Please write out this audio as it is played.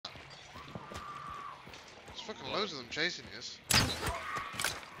fucking loads of them chasing you.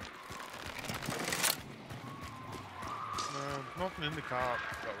 No, nothing in the car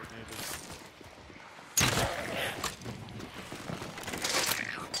that we needed.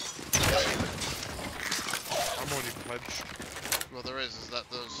 I'm already pledged. Well, there is that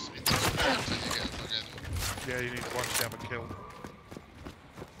those until you get fucking. Yeah, you need to actually have a kill.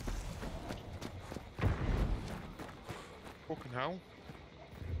 Fucking hell.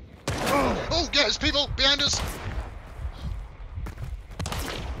 Oh, yeah, there's people behind us!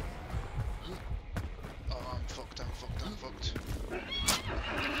 Oh, I'm fucked.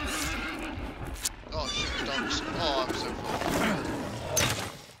 Oh, shit, there's dogs. Oh, I'm so fucked.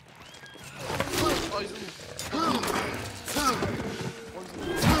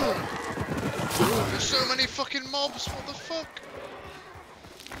 There's so many fucking mobs, what the fuck?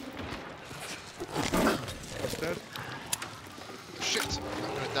 He's dead. Shit,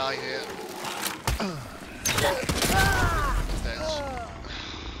 I'm gonna die here. Dead.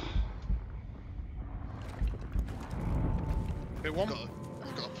 Hit one.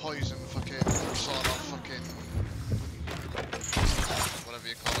 I've got a poison fucking sort of fucking whatever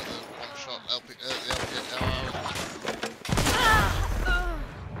you call it, the one shot LP, the LP,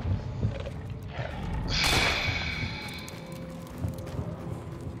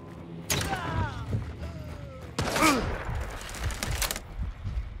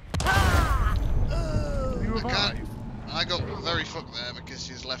 I got very fucked there because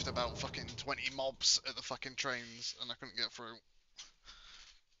he's left about fucking 20 mobs at the fucking trains and I couldn't get through.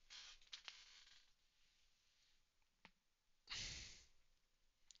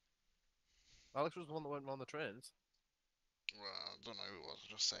 Alex was the one that went on the trains. Well, I don't know who it was, I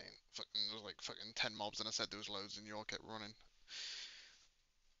was just saying. Fucking, there was like fucking 10 mobs and I said there was loads and you all kept running.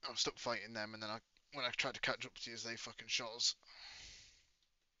 I was stuck fighting them and then when I tried to catch up to you, they fucking shot us.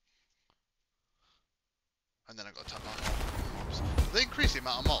 And then I got attacked by mobs. Did they increase the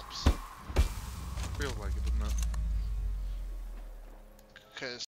amount of mobs? Feels like it.